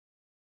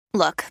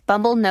Look,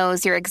 Bumble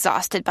knows you're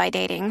exhausted by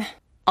dating.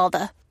 All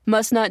the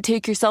must not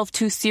take yourself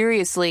too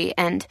seriously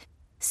and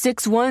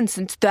 6'1"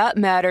 since that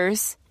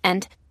matters.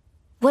 And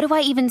what do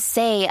I even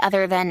say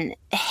other than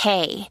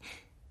hey?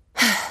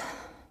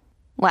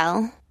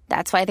 Well,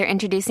 that's why they're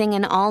introducing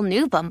an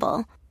all-new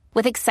Bumble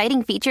with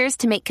exciting features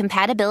to make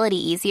compatibility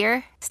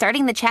easier,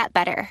 starting the chat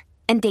better,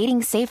 and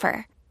dating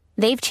safer.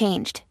 They've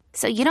changed,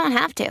 so you don't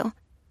have to.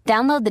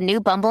 Download the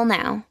new Bumble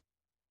now.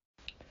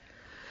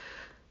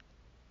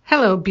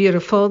 Hello,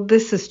 beautiful.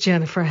 This is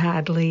Jennifer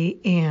Hadley,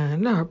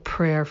 and our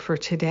prayer for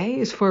today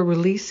is for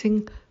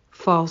releasing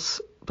false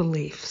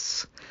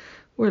beliefs.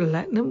 We're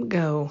letting them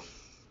go.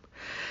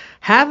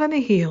 Having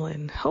a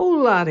healing,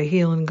 whole lot of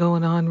healing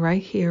going on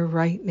right here,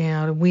 right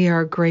now. We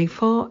are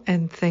grateful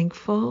and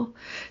thankful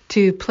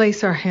to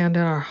place our hand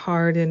on our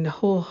heart and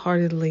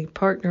wholeheartedly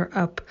partner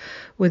up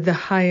with the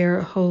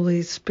higher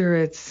Holy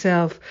Spirit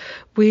self.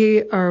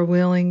 We are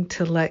willing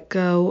to let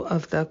go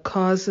of the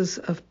causes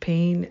of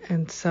pain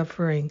and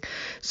suffering.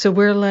 So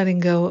we're letting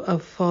go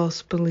of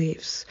false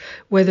beliefs.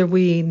 Whether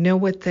we know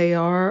what they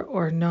are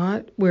or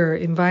not, we're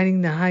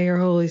inviting the higher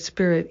Holy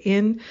Spirit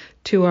in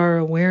to our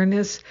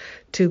awareness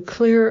to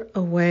clear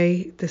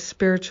away the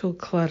spiritual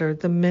clutter,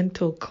 the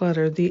mental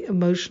clutter, the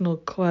emotional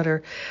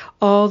clutter.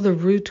 All the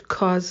root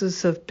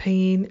causes of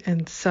pain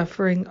and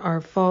suffering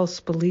are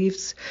false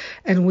beliefs,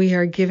 and we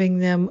are giving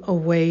them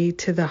away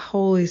to the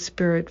Holy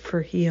Spirit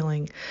for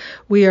healing.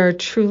 We are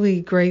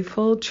truly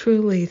grateful,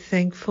 truly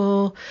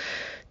thankful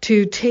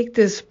to take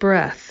this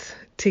breath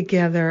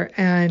together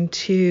and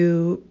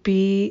to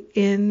be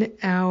in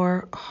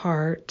our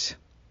heart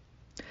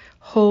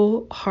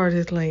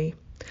wholeheartedly,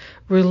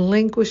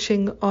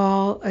 relinquishing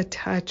all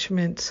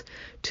attachments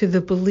to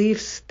the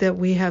beliefs that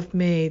we have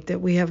made, that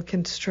we have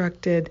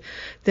constructed,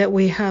 that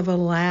we have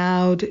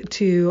allowed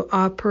to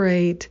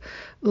operate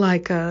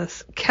like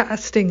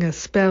casting a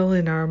spell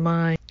in our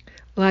mind.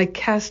 Like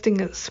casting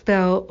a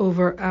spell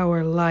over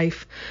our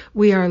life,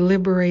 we are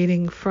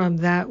liberating from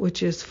that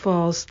which is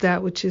false,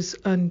 that which is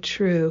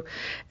untrue,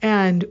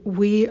 and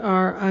we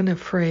are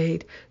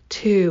unafraid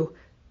to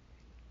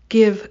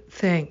give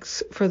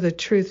thanks for the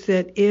truth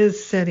that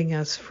is setting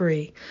us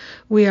free.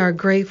 We are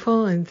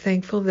grateful and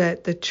thankful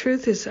that the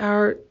truth is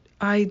our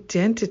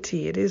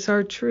identity. It is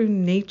our true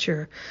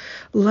nature.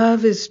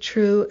 Love is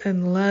true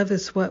and love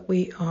is what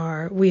we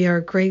are. We are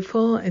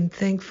grateful and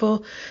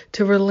thankful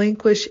to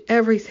relinquish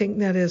everything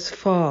that is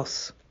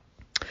false.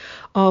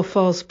 All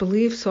false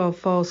beliefs, all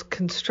false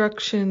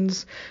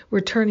constructions,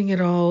 we're turning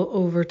it all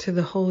over to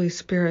the Holy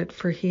Spirit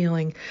for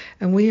healing.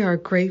 And we are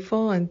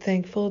grateful and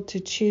thankful to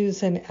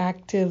choose an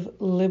active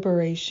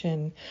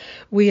liberation.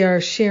 We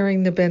are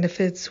sharing the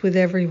benefits with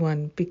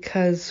everyone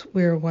because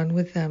we're one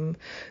with them.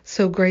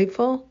 So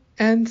grateful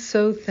and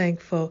so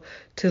thankful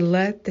to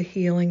let the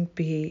healing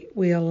be.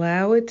 We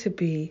allow it to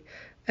be,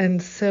 and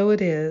so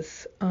it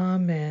is.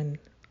 Amen.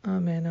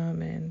 Amen.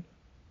 Amen.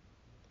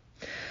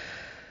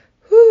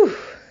 Whew.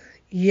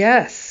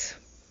 Yes,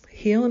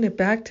 healing it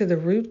back to the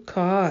root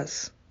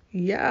cause.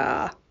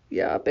 Yeah,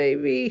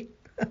 baby.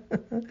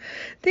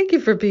 Thank you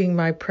for being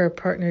my prayer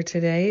partner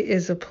today. It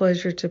is a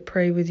pleasure to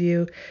pray with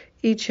you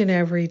each and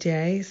every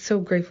day. So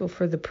grateful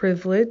for the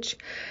privilege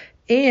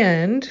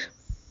and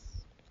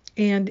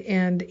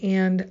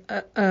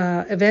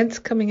events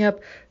coming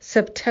up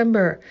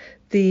September.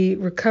 The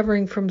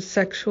Recovering from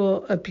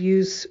Sexual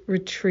Abuse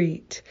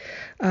Retreat,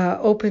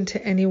 open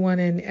to anyone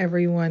and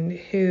everyone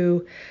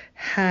who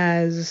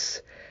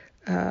has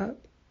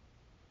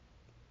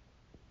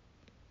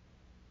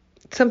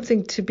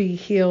something to be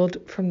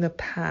healed from the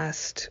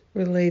past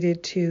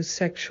related to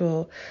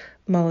sexual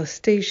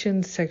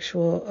molestation,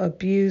 sexual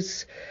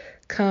abuse.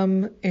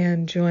 Come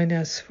and join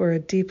us for a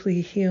deeply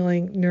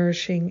healing,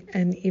 nourishing,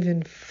 and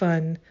even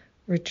fun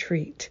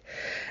retreat.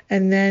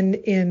 And then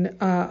in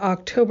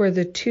October,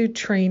 the 2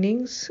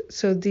 trainings.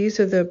 So these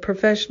are the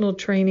professional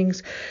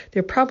trainings.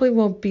 There probably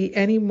won't be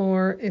any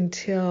more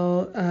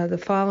until the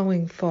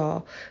following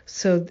fall.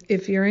 So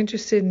if you're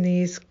interested in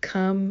these,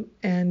 come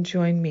and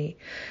join me.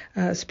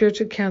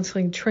 Spiritual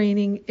counseling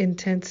training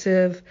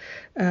intensive.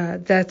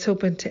 That's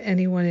open to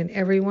anyone and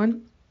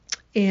everyone.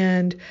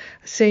 And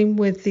same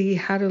with the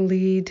How to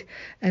Lead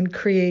and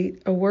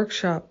Create a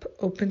Workshop,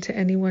 open to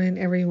anyone and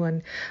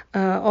everyone.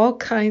 All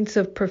kinds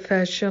of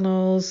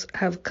professionals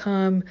have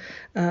come,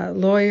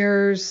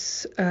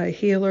 lawyers,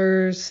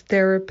 healers,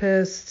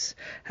 therapists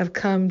have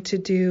come to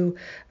do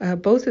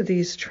both of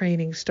these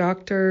trainings,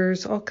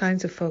 doctors, all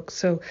kinds of folks.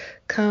 So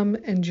come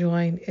and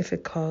join if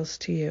it calls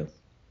to you.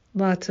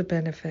 Lots of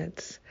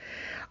benefits.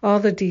 All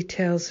the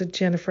details at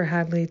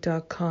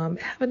jenniferhadley.com.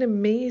 Have an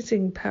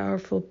amazing,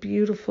 powerful,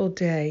 beautiful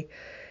day,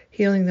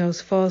 healing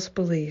those false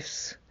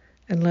beliefs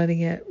and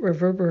letting it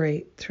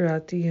reverberate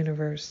throughout the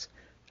universe.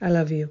 I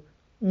love you.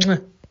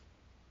 Mwah.